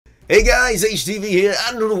Hey guys, HDvee here,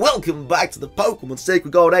 and welcome back to the Pokémon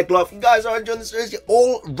Sacred Gold Egglocke. If you guys are enjoying the series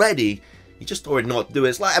already, you just already know what to do.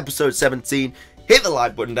 It's like episode 17. Hit the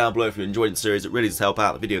like button down below if you're enjoying the series. It really does help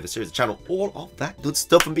out the video, the series, the channel, all of that good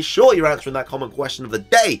stuff. And be sure you're answering that common question of the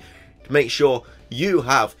day to make sure you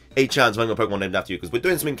have a chance of having a Pokemon named after you. Because we're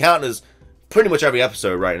doing some encounters pretty much every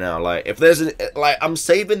episode right now. Like, if there's I'm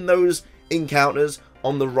saving those encounters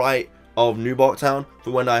on the right of New Bork Town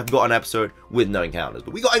for when I've got an episode with no encounters.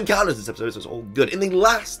 But we got encounters this episode, so it's all good. In the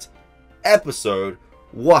last episode,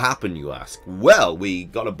 what happened, you ask? Well, we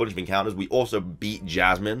got a bunch of encounters. We also beat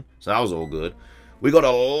Jasmine, so that was all good. We got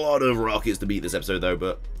a lot of rockets to beat this episode, though,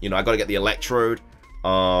 but, you know, I gotta get the Electrode.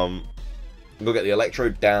 I'm gonna get the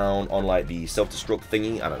Electrode down on, like, the self-destruct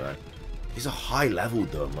thingy. I don't know. These are high level,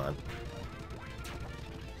 though, man.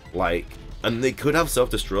 Like, and they could have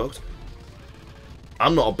self-destruct.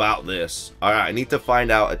 I'm not about this. Alright, I need to find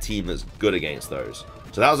out a team that's good against those.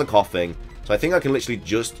 So that was a coughing. So I think I can literally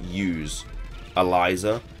just use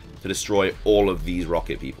Eliza to destroy all of these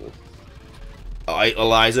rocket people.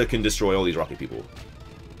 Eliza can destroy all these rocket people.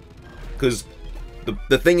 Because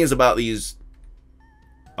the thing is about these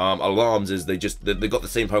alarms is they got the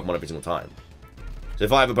same Pokemon every single time. So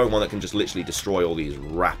if I have a Pokemon that can just literally destroy all these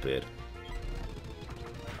rapid...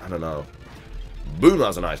 I don't know. Boom,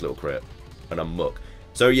 that's a nice little crit. And a muck.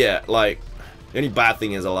 So yeah, like, the only bad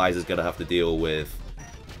thing is Eliza's going to have to deal with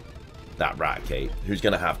that Raticate, who's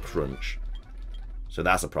going to have Crunch. So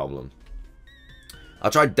that's a problem.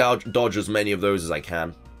 I'll try dodge as many of those as I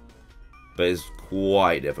can, but it's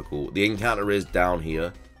quite difficult. The encounter is down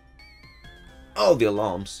here. Oh, the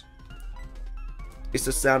alarms. It's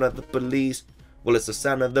the sound of the police. Well, it's the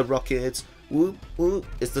sound of the rockets. Whoop, whoop.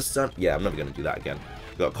 It's the sound. Yeah, I'm never going to do that again.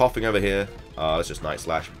 Got coughing over here. Let's just Night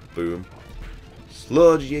Slash. Boom.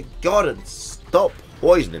 Sludge, you gotta stop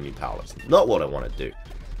poisoning me, pal. That's not what I want to do.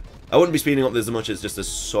 I wouldn't be speeding up this as much. It's just there's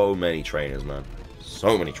so many trainers, man.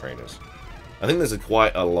 So many trainers. I think there's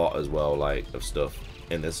quite a lot as well, like, of stuff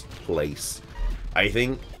in this place. I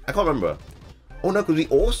think... I can't remember. Oh, no, because we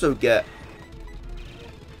also get...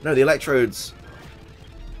 No, the Electrodes...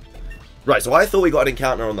 Right, so I thought we got an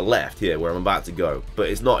encounter on the left here, where I'm about to go. But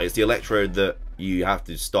it's not. It's the Electrode that you have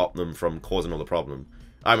to stop them from causing all the problem.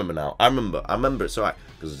 I remember now. I remember. It's alright.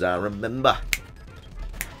 Because I remember.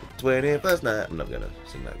 21st night. I'm never going to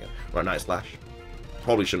sing that again. Right, Night Slash.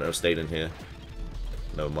 Probably shouldn't have stayed in here.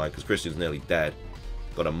 No mind, because Christian's nearly dead.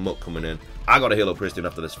 Got a muck coming in. I got to heal up Christian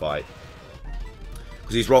after this fight.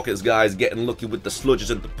 Because these Rockets guys getting lucky with the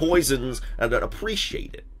sludges and the poisons. And I don't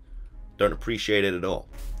appreciate it. Don't appreciate it at all.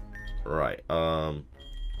 Right.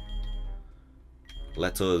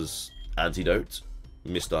 Let us antidote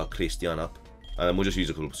Mr. Christian up. And we'll just use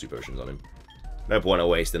a couple of super potions on him. No point of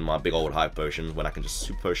wasting my big old hype potions when I can just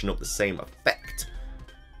super potion up the same effect.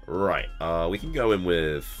 Right, we can go in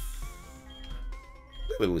with...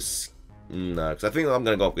 No, because I think I'm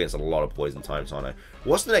going to go up against a lot of poison types, aren't I?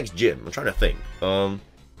 What's the next gym? I'm trying to think.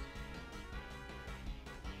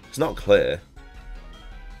 It's not clear.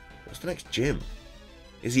 What's the next gym?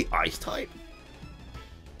 Is he Ice type?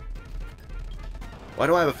 Why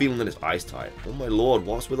do I have a feeling that it's Ice type? Oh my lord,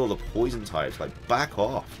 what's with all the poison types? Like, back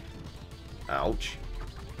off. Ouch.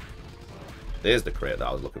 There's the crit that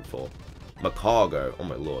I was looking for. Macargo. Oh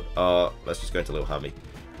my lord. Let's just go into Little Hammy.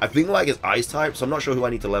 I think like it's Ice type, so I'm not sure who I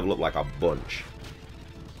need to level up like a bunch.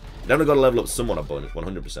 Definitely got to level up someone a bunch,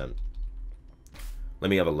 100%. Let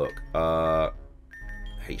me have a look.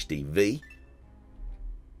 HDvee.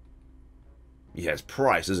 Yeah, it's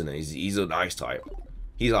Price, isn't it? He's an Ice type.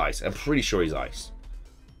 He's Ice. I'm pretty sure he's Ice.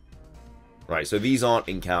 Right, so these aren't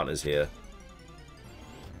encounters here.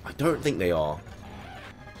 I don't think they are.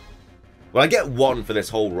 Well, I get one for this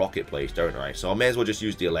whole rocket place, don't I? So I may as well just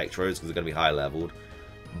use the Electrodes because they're going to be high leveled.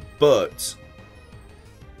 But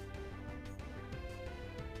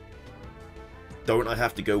don't I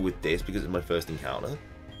have to go with this because it's my first encounter?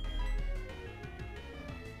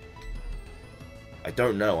 I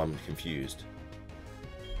don't know. I'm confused.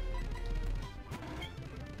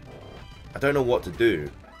 I don't know what to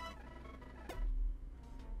do.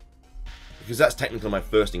 Because that's technically my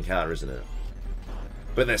first encounter, isn't it?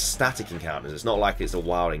 But they're static encounters. It's not like it's a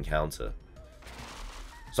wild encounter.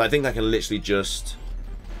 So I think I can literally just...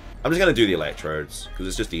 I'm just going to do the Electrodes. Because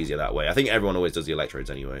it's just easier that way. I think everyone always does the Electrodes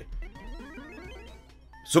anyway.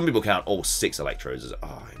 Some people count all 6 Electrodes as...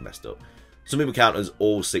 Oh, I messed up. Some people count as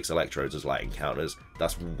all 6 Electrodes as like encounters.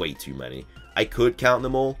 That's way too many. I could count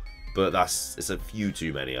them all. But it's a few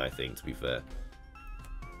too many, I think, to be fair.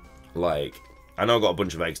 Like, I know I've got a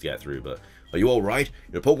bunch of eggs to get through, but are you alright?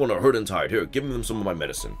 Your Pokemon are hurt and tired. Here, give them some of my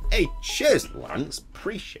medicine. Hey, cheers, Lance.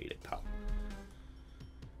 Appreciate it, pal.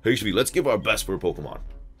 HDvee, let's give our best for a Pokemon.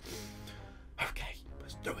 Okay,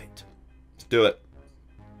 let's do it. Let's do it.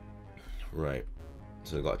 Right.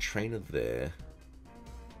 So we've got a trainer there.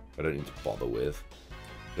 I don't need to bother with.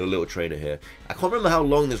 Got a little trainer here. I can't remember how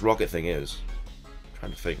long this rocket thing is. I'm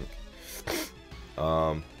trying to think.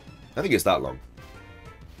 I think it's that long.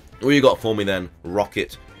 What you got for me then,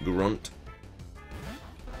 Rocket Grunt?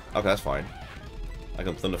 Okay, that's fine. I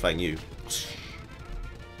can Thunder Fang you.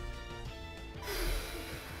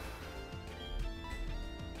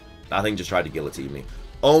 That thing just tried to guillotine me.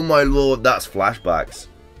 Oh my lord, that's flashbacks.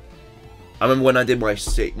 I remember when I did my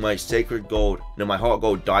Sacred Gold, no, my Heart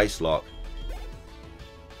Gold Dice Lock.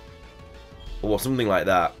 Or something like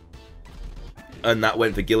that. And that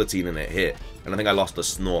went for guillotine and it hit. And I think I lost a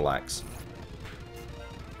Snorlax.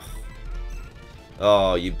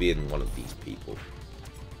 Oh, you've been one of these people.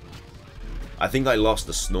 I think I lost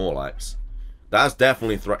the Snorlax. That's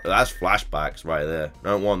definitely that's flashbacks right there. I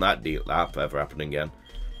don't want that ever happening again.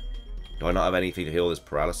 Do I not have anything to heal this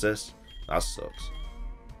paralysis? That sucks.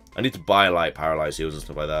 I need to buy like paralyzed heals and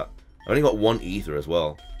stuff like that. I only got 1 ether as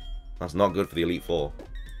well. That's not good for the Elite Four.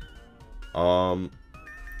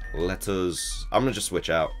 Let us. I'm gonna just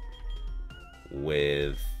switch out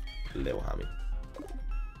with Little Hammy.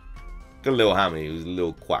 Got a Little Hammy, who's a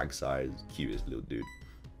little quack size, cutest little dude.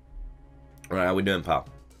 Alright, how we doing, pal?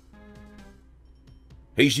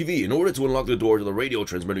 HDvee, in order to unlock the door to the radio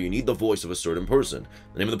transmitter, you need the voice of a certain person.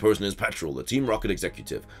 The name of the person is Petrol, the Team Rocket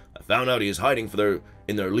executive. I found out he is hiding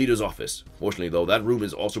in their leader's office. Fortunately, though, that room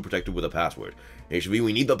is also protected with a password. HDvee,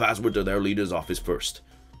 we need the password to their leader's office first.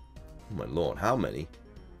 Oh my lord, how many?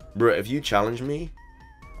 Bruh, if you challenge me,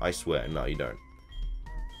 I swear, no, you don't.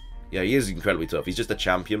 Yeah, he is incredibly tough. He's just a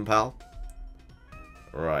champion, pal.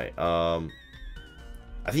 Right,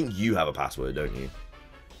 I think you have a password, don't you?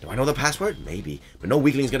 Do I know the password? Maybe. But no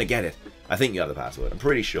weakling's gonna get it. I think you have the password. I'm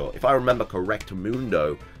pretty sure. If I remember correct,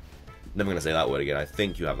 Mundo. Never gonna say that word again. I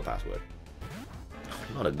think you have the password.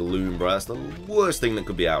 Not a Gloom, bro. That's the worst thing that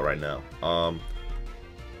could be out right now.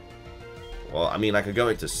 Well, I mean, I could go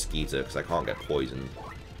into Skeeter because I can't get poisoned.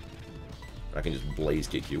 I can just blaze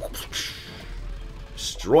kick you.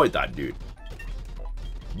 Destroyed that dude.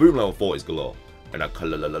 Boom level 4 is galore. And a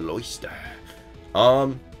Cloyster.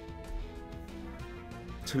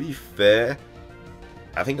 To be fair,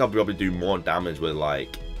 I think I'll probably do more damage with,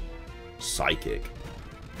 like, Psychic.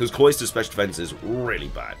 Because Cloyster's special defense is really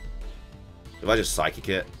bad. If I just Psychic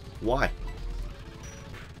it, why?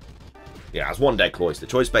 Yeah, it's 1 dead Cloyster.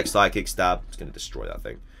 Choice Spec, Psychic, Stab. It's going to destroy that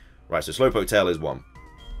thing. Right, so Slowpoke Tail is 1.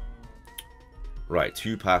 Right,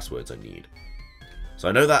 2 passwords I need. So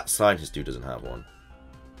I know that Scientist dude doesn't have one.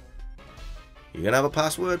 You going to have a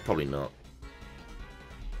password? Probably not.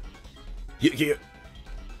 Yeah.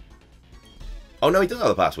 Oh no, he does have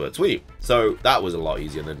a password. Sweet. So that was a lot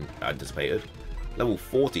easier than anticipated. Level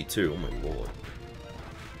 42. Oh my lord.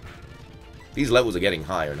 These levels are getting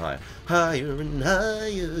higher and higher. Higher and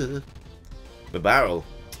higher. The barrel.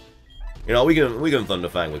 You know, we can Thunder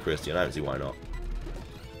Fang with Christian. I don't see why not.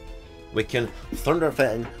 We can Thunder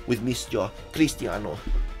Fang with Mr. Cristiano.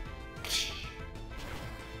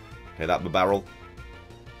 Okay, that barrel.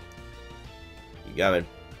 You going?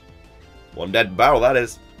 1 dead barrel, that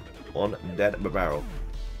is. 1 dead barrel.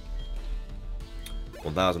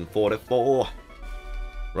 1044.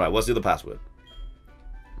 Right, what's the other password?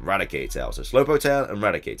 Raticate Tail. So Slowpoke Tail and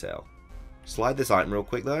Raticate Tail. Slide this item real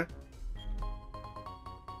quick though.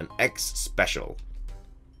 An X Special.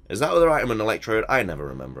 Is that other item an Electrode? I never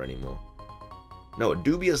remember anymore. No, a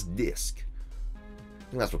Dubious Disc. I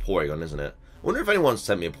think that's for Porygon, isn't it? I wonder if anyone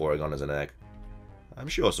sent me a Porygon as an egg. I'm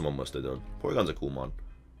sure someone must have done. Porygon's a cool mon.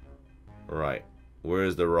 Right. Where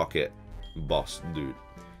is the rocket boss dude?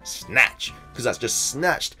 Snatch! Because that's just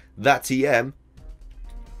snatched that TM.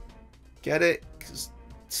 Get it?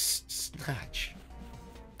 Snatch.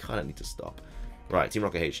 Kind of need to stop. Right, Team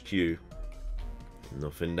Rocket HQ.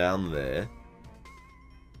 Nothing down there.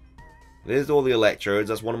 There's all the Electrodes.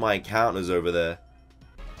 That's one of my encounters over there.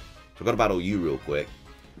 So I've got to battle you real quick.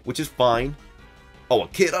 Which is fine. Oh, a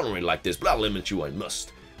kid, I don't really like this, but I'll limit you, I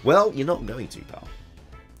must. Well, you're not going to, pal.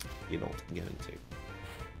 You're not going to.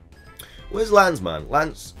 Where's Lance, man?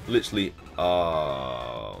 Lance, literally...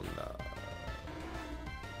 Oh, no.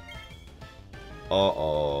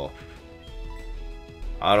 Uh-oh.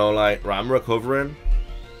 I don't like... Right, I'm recovering.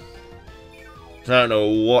 I don't know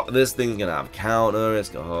what... This thing's gonna have counter.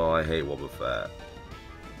 It's... Oh, I hate Wobbuffet.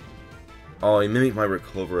 Oh, he mimicked my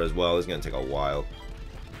recover as well. It's gonna take a while.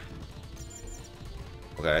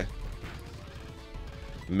 Okay.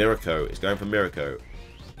 Miracle. It's going for Miracle.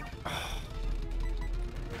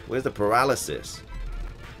 Where's the paralysis?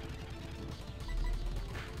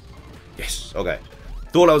 Yes, okay.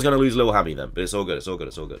 Thought I was going to lose Little Hammy then, but it's all good, it's all good,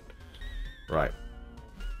 it's all good. Right.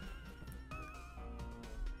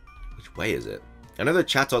 Which way is it? I know the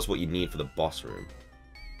Chatot's what you need for the boss room.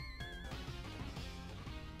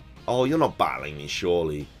 Oh, you're not battling me,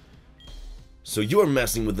 surely. So you're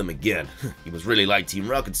messing with them again. You must really like Team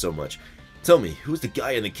Rocket so much. Tell me, who's the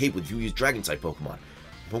guy in the cape with who used Dragon-type Pokemon?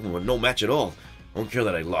 Pokemon with no match at all. I don't care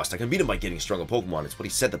that I lost. I can beat him by getting stronger Pokemon. It's what he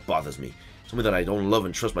said that bothers me. Tell me that I don't love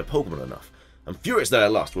and trust my Pokemon enough. I'm furious that I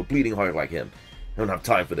lost to a bleeding heart like him. I don't have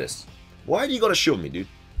time for this. Why do you gotta shove me, dude?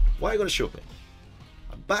 Why are you gonna shove me?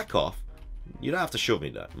 Back off. You don't have to shove me,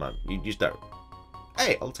 that man. You just don't.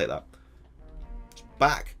 Hey, I'll take that. Just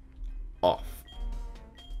back off.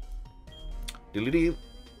 Doodly-doo.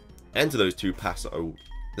 Enter those two pass. Oh,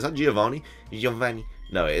 is that Giovanni? Giovanni?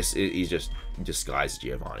 No, he's just disguised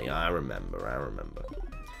Giovanni. I remember.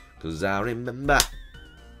 Cause I remember.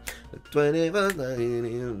 We've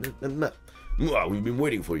been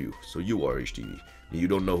waiting for you. So you are HDvee. You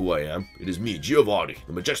don't know who I am. It is me, Giovanni,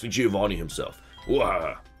 the majestic Giovanni himself.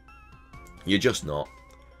 Wah. You're just not.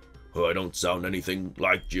 Oh, I don't sound anything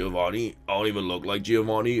like Giovanni. I don't even look like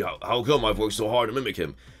Giovanni. How come I've worked so hard to mimic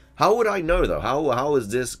him? How would I know though? How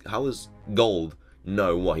is Gold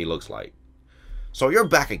know what he looks like? So you're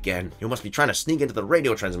back again. You must be trying to sneak into the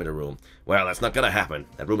radio transmitter room. Well, that's not gonna happen.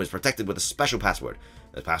 That room is protected with a special password.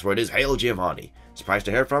 The password is Hail Giovanni. Surprised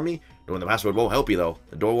to hear from me? Knowing the password won't help you though.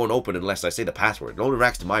 The door won't open unless I say the password. It only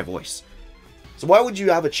reacts to my voice. So why would you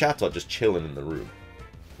have a Chatot just chilling in the room?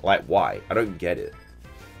 Like, why? I don't get it.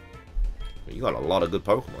 You got a lot of good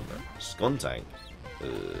Pokemon though. Skuntank. I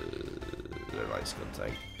don't like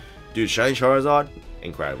Skuntank. Dude, Shiny Charizard?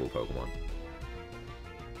 Incredible Pokemon.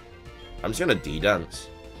 I'm just gonna D-Dance.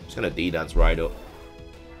 I'm just gonna D-Dance right up.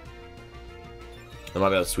 I might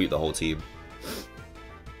be able to sweep the whole team.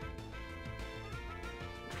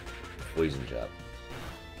 Poison Jab.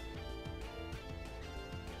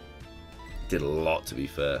 Did a lot, to be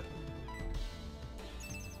fair.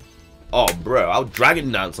 Oh, bro, I'll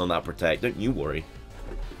Dragon Dance on that Protect. Don't you worry.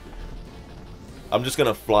 I'm just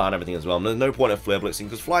gonna fly on everything as well. There's no point in Flare Blitzing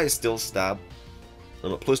because Fly is still stab.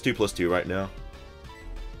 I'm at +2/+2 right now.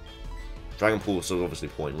 Dragon Pulse is obviously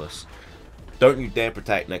pointless. Don't you dare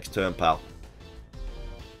Protect next turn, pal.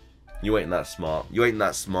 You ain't that smart. You ain't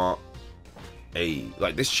that smart. Hey,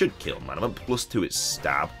 like, this should kill, man. I'm at +2, it's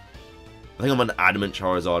stab. I think I'm an Adamant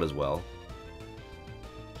Charizard as well.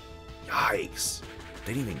 Yikes.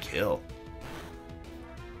 Didn't even kill.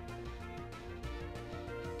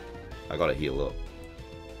 I gotta heal up.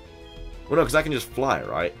 Well, no, because I can just fly,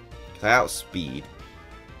 right? Because I outspeed.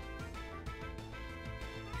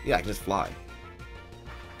 Yeah, I can just fly.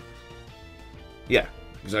 Yeah,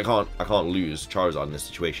 because I can't lose Charizard in this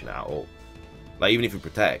situation at all. Like, even if it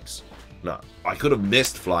protects. No, I could have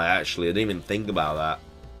missed fly, actually. I didn't even think about that.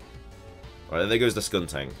 Alright, there goes the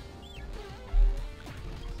Skuntank.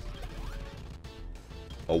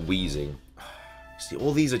 Or Wheezing. See,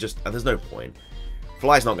 all these are just... And there's no point.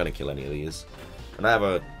 Fly's not going to kill any of these. And I have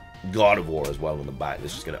a Gardevoir as well on the back.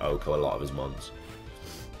 That's just going to OHKO a lot of his mons.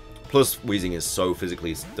 Plus, Wheezing is so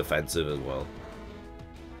physically defensive as well.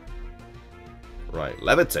 Right,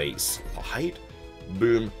 Levitate. Slide.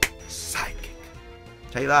 Boom. Sidekick.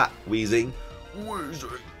 Take that, Wheezing. Wheezing.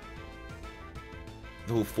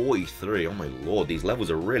 Level 43. Oh my lord, these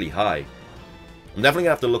levels are really high. I'm definitely gonna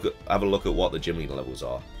have to have a look at what the gym leader levels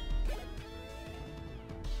are.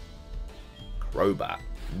 Crobat.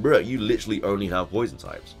 Bruh, you literally only have poison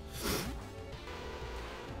types.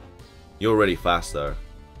 You're already fast though.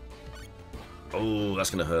 Oh, that's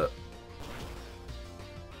gonna hurt.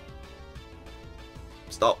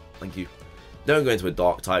 Stop. Thank you. Don't go into a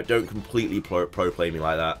dark type. Don't completely pro play me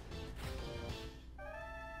like that.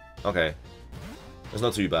 Okay. It's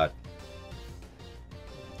not too bad.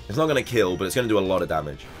 It's not going to kill, but it's going to do a lot of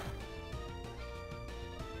damage.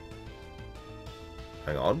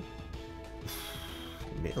 Hang on.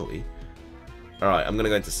 Nearly. Alright, I'm going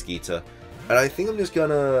to go into Skeeter. And I think I'm just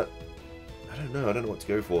going to... I don't know what to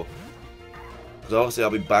go for. Because obviously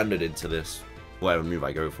I'll be banded into this, whatever move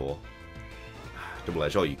I go for. Double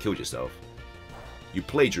Edge. Oh, you killed yourself. You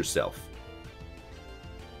played yourself.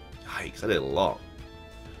 Yikes, I did a lot.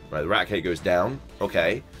 Right, the Rat Cake goes down.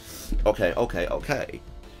 Okay. Okay.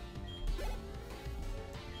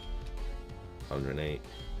 108.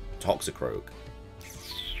 Toxicroak.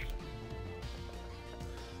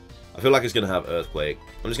 I feel like it's going to have Earthquake.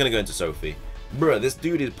 I'm just going to go into Sophie. Bruh, this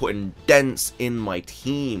dude is putting dents in my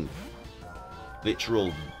team.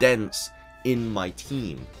 Literal dents in my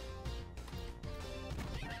team.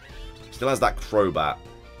 Still has that Crobat.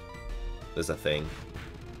 There's a thing.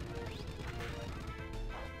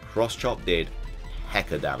 Cross Chop did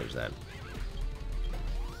hecka damage then.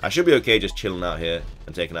 I should be okay just chilling out here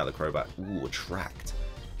and taking out the Crobat. Ooh, Attract.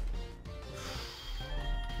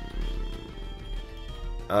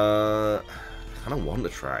 I don't want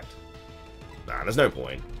Attract. Nah, there's no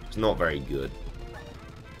point. It's not very good.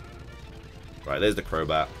 Right, there's the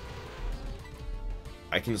Crobat.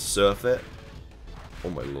 I can Surf it. Oh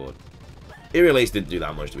my lord. Aerial Ace didn't do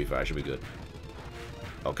that much, to be fair. I should be good.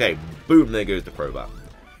 Okay, boom, there goes the Crobat.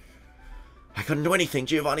 I couldn't do anything.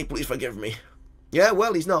 Giovanni, please forgive me. Yeah,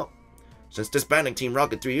 well, he's not. Since disbanding Team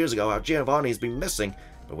Rocket 3 years ago, our Giovanni has been missing,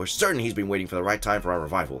 but we're certain he's been waiting for the right time for our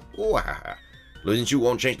revival. Ooh, ha, ha. Losing you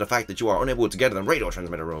won't change the fact that you are unable to get in the radio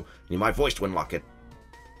transmitter room. You need my voice to unlock it.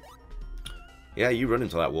 Yeah, you run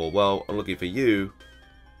into that wall. Well, unlucky for you,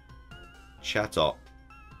 Chatot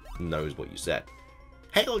knows what you said.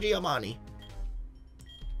 Hail, Giovanni.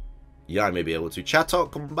 Yeah, I may be able to.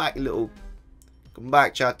 Chatot, come back, little. Come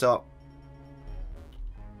back, Chatot.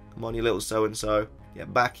 Come on, you little so-and-so.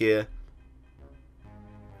 Get back here.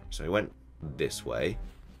 So he went this way.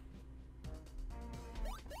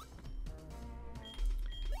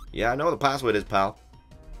 Yeah, I know what the password is, pal.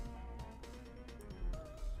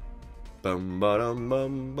 Bum ba dum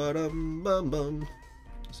bum ba dum bum bum.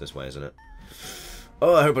 It's this way, isn't it?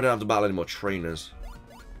 Oh, I hope I don't have to battle any more trainers.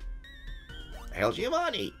 Hail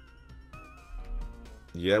Giovanni!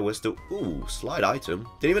 Yeah, we're still... Ooh, slide item.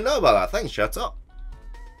 Didn't even know about that. Thanks, shut up.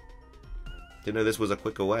 Didn't know this was a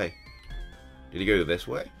quicker way. Did he go this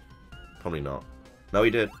way? Probably not. No,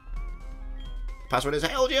 he did. Password is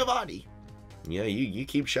Hail Giovanni! Yeah, you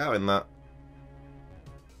keep shouting that.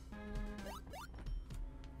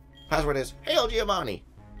 Password is Hail Giovanni!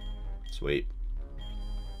 Sweet.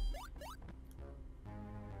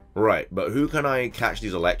 Right, but who can I catch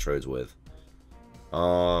these electrodes with?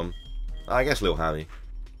 I guess Lil Hammy.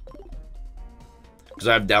 Because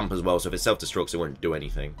I have damp as well, so if it self-destructs, it won't do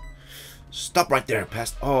anything. Stop right there,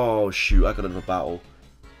 pest. Oh, shoot, I got into a battle.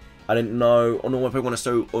 I didn't know. Oh, no, my Pokemon is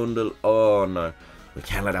so under... Oh, no. We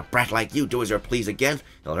can't let a brat like you do as your please again.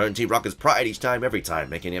 It'll hurt Team Rocket's pride each time, every time,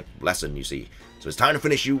 making it a lesson, you see. So it's time to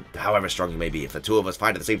finish you, however strong you may be. If the two of us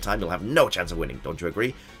fight at the same time, you'll have no chance of winning. Don't you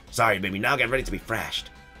agree? Sorry, baby, now get ready to be thrashed.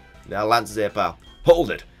 Now, Lance is here, pal.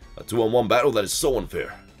 Hold it. A 2-on-1 battle? That is so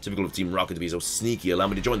unfair. Typical of Team Rocket to be so sneaky. Allow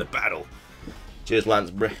me to join the battle. Cheers, Lance,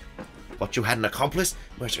 bruh. What, you had an accomplice?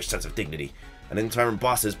 Where's your sense of dignity? An interim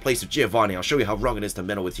boss is place of Giovanni. I'll show you how wrong it is to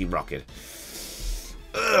meddle with Team Rocket.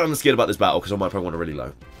 I'm scared about this battle because all my Pokemon are really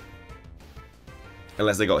low.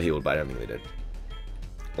 Unless they got healed, but I don't think they did.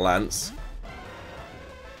 Lance.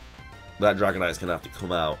 That Dragonite's going to have to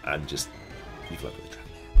come out and just... You can with the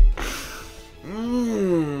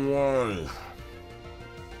Dragonite.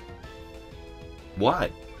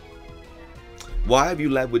 Why? Why have you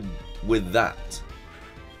led with that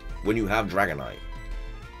when you have Dragonite?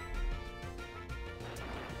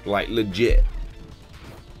 Like, legit.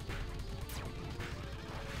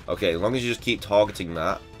 Okay, as long as you just keep targeting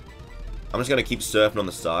that. I'm just going to keep surfing on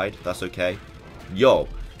the side. That's okay. Yo,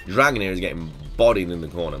 Dragonair is getting bodied in the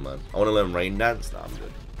corner, man. I want to learn Rain Dance. Nah, I'm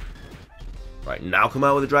good. Right, now come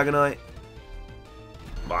out with a Dragonite.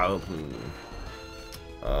 I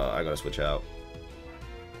got to switch out.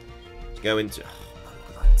 Let's go into... Oh,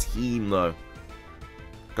 look at that team, though.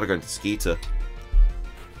 Got to go into Skeeter.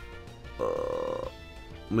 I'm going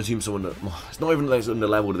to assume someone... It's not even that they're under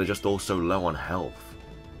leveled. They're just all so low on health.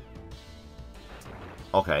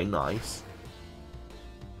 Okay, nice.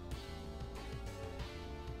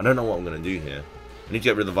 I don't know what I'm going to do here. I need to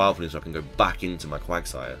get rid of the Vileplume so I can go back into my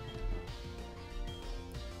Quagsire.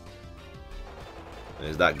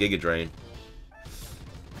 There's that Giga Drain.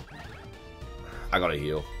 I gotta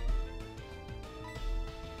heal.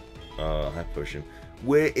 Hyper Potion.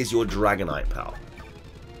 Where is your Dragonite, pal?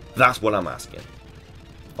 That's what I'm asking.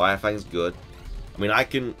 Fire Fang's good. I mean, I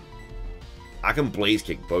can Blaze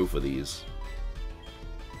Kick both of these.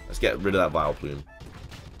 Let's get rid of that Vileplume.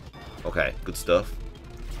 Okay, good stuff.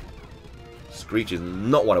 Screech is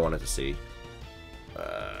not what I wanted to see.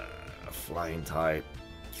 Flying type.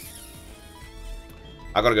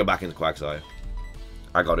 I gotta go back into Quagsire.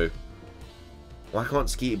 I gotta. Why can't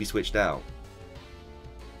Skeeter be switched out?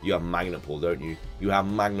 You have Magnet Pull, don't you? You have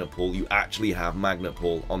Magnet Pull. You actually have Magnet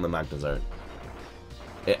Pull on the Magnezone.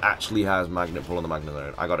 It actually has Magnet Pull on the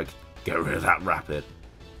Magnezone. I gotta get rid of that Rapid.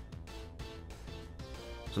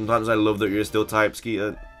 Sometimes I love that you're still type,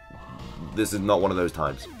 Skeeter. This is not one of those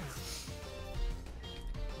times.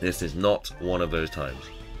 This is not one of those times.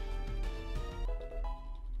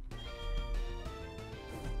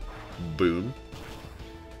 Boom.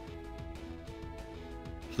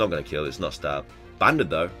 It's not going to kill, it's not stab. Banded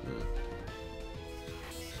though.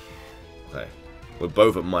 Okay. We're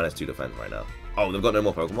both at -2 defense right now. Oh, they've got no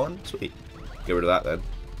more Pokemon? Sweet. Get rid of that then.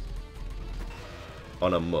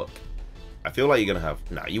 On a Muck. I feel like you're going to have...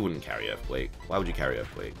 Nah, you wouldn't carry Earthquake. Why would you carry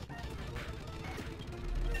Earthquake?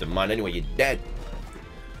 Don't mind anyway, you're dead.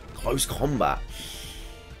 Close combat.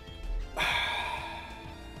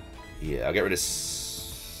 Yeah, I'll get rid of...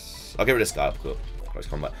 I'll get rid of Sky Upcut. Close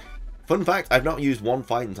combat. Fun fact, I've not used one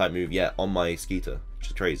fighting type move yet on my Skeeter, which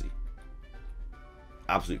is crazy.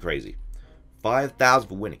 Absolutely crazy. 5,000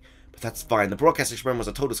 for winning. But that's fine. The broadcast experiment was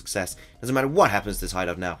a total success. Doesn't matter what happens to this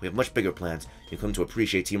hideout now. We have much bigger plans. You'll come to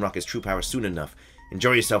appreciate Team Rocket's true power soon enough.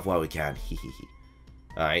 Enjoy yourself while we can. Hehehe.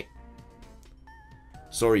 Alright.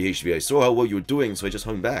 Sorry, HDvee. I saw how well you were doing, so I just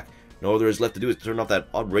hung back. All there is left to do is turn off that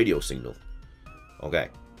odd radio signal. Okay.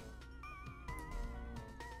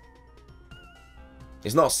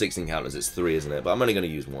 It's not 6 encounters, it's 3, isn't it? But I'm only going to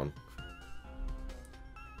use 1.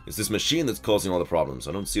 It's this machine that's causing all the problems.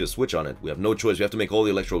 I don't see a switch on it. We have no choice. We have to make all the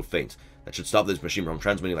electrode faint. That should stop this machine from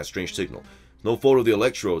transmitting that strange signal. No fault of the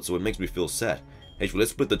electrode, so it makes me feel sad. Hey, let's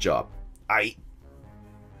split the job. Aight.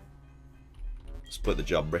 Split the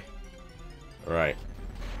job, bruh. Alright.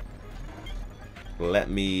 Let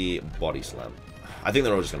me body slam. I think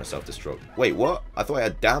they're all just going to self-destruct. Wait, what? I thought I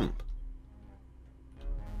had damp.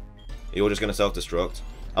 You're just going to self-destruct.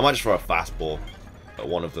 I might just throw a fastball at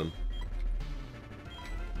one of them.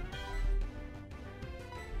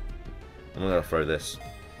 I'm going to throw this.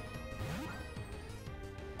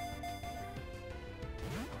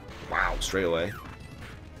 Wow, straight away.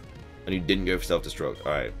 And you didn't go for self-destruct.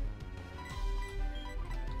 Alright.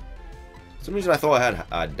 For some reason I thought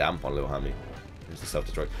I had damp on Little Hammy. It's the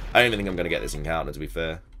self-destruct. I don't even think I'm going to get this encounter, to be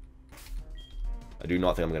fair. I do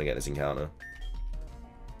not think I'm going to get this encounter.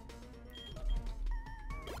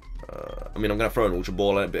 I mean, I'm going to throw an Ultra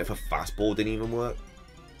Ball at it, but if a fastball didn't even work,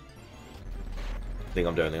 I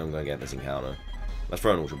don't think I'm going to get this encounter. Let's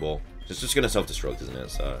throw an Ultra Ball. It's just going to self-destruct, isn't it?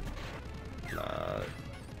 So, nah.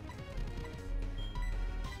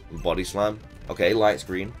 Body Slam. Okay, Light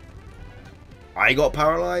Screen. I got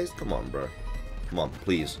paralyzed? Come on, bro. Come on,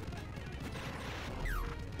 please.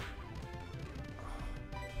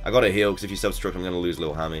 I gotta heal, because if you self-destruct, I'm going to lose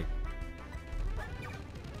Little Hammy.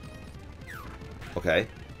 Okay.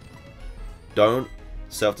 Don't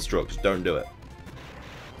self-destruct. Just don't do it.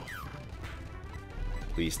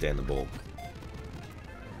 Please stay in the ball.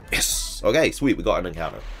 Yes! Okay, sweet. We got an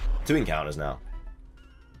encounter. 2 encounters now.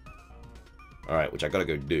 Alright, which I gotta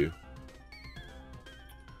go do.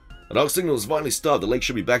 The dark signal is finally stopped. The lake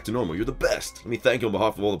should be back to normal. You're the best. Let me thank you on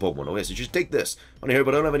behalf of all the Pokemon. Oh yes, you should take this. I want to hear,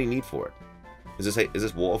 but I don't have any need for it. Is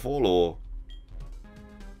this Waterfall or...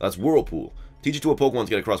 That's Whirlpool. Teach it to a Pokemon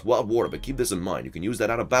to get across wild water, but keep this in mind. You can use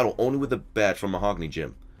that out of battle only with a badge from Mahogany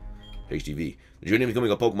Gym. HDvee. The journey of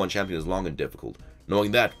becoming a Pokemon champion is long and difficult.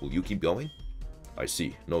 Knowing that, will you keep going? I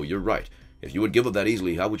see. No, you're right. If you would give up that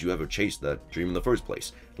easily, how would you ever chase that dream in the first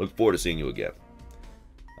place? Look forward to seeing you again.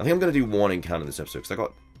 I think I'm going to do 1 encounter this episode, because I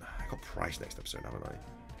got Price next episode, haven't I?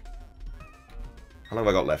 How long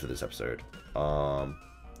have I got left of this episode? I'm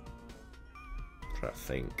trying to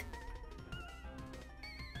think.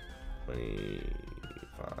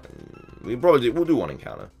 25. We'll do 1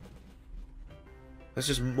 encounter. That's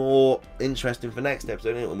just more interesting for next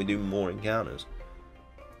episode, isn't it? When we do more encounters.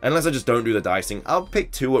 Unless I just don't do the dice thing. I'll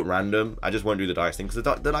pick 2 at random. I just won't do the dice thing, because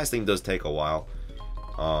the dice thing does take a while.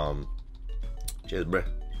 Cheers, bruh.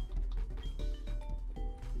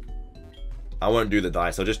 I won't do the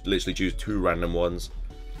dice. I'll just literally choose 2 random ones.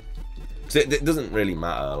 Because it doesn't really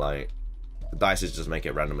matter. Like, the dice just make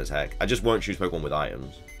it random as heck. I just won't choose Pokemon with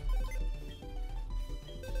items.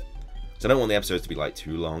 So I don't want the episodes to be like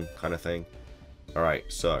too long, kind of thing.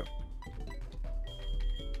 Alright, so.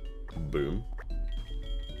 Boom.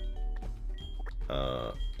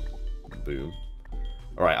 Boom.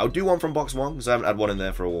 Alright, I'll do 1 from box 1, because I haven't had 1 in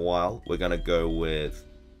there for a while. We're gonna go with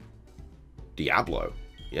Diablo.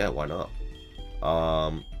 Yeah, why not?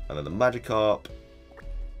 And then the Magikarp.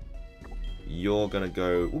 You're gonna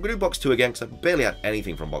go... We're gonna do box 2 again, because I barely had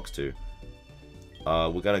anything from box 2.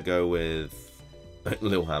 We're gonna go with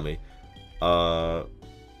Lil Hammy.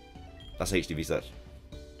 That's HDvee set.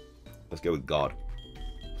 Let's go with God.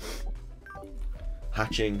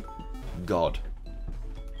 Hatching God.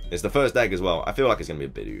 It's the first egg as well. I feel like it's going to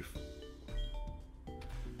be a bit oof.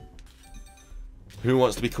 Who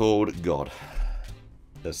wants to be called God?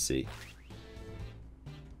 Let's see.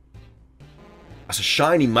 That's a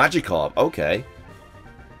shiny Magikarp. Okay.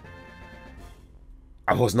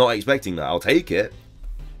 I was not expecting that. I'll take it.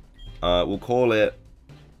 We'll call it...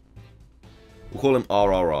 We'll call him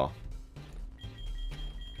RRR.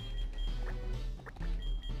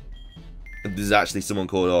 There's actually someone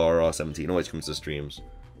called RR17, always comes to streams.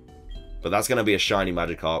 But that's going to be a shiny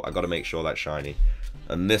Magikarp. I got to make sure that's shiny.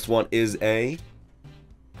 And this one is a...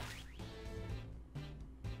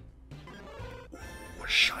 Ooh, a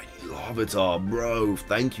shiny Larvitar, bro.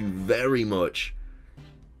 Thank you very much.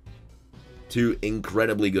 2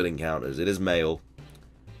 incredibly good encounters. It is male.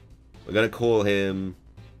 We're going to call him...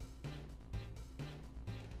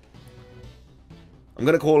 I'm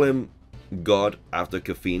going to call him God after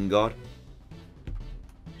Caffeine God.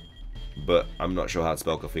 But I'm not sure how to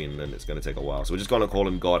spell caffeine, and it's going to take a while. So we're just going to call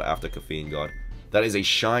him God after Caffeine God. That is a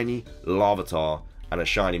shiny Larvitar and a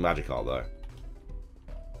shiny Magikarp, though.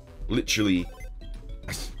 Literally.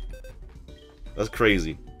 That's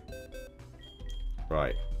crazy.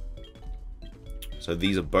 Right. So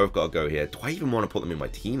these have both got to go here. Do I even want to put them in my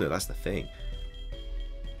team, though? That's the thing.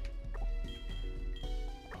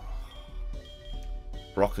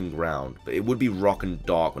 Rock and Ground. But it would be Rock and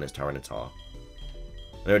Dark when it's Tyranitar.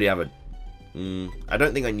 I already have a... I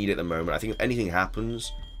don't think I need it at the moment. I think if anything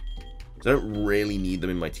happens... I don't really need them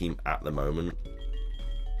in my team at the moment.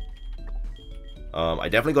 I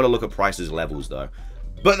definitely got to look at prices levels, though.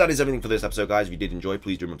 But that is everything for this episode, guys. If you did enjoy,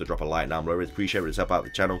 please do remember to drop a like down below. I really appreciate it. It's help out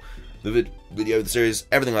the channel, the video, the series,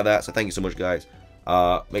 everything like that. So thank you so much, guys.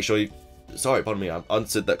 Make sure you... Sorry, pardon me. I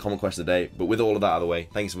answered that common question today. But with all of that out of the way,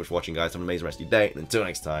 thank you so much for watching, guys. Have an amazing rest of your day. And until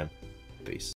next time, peace.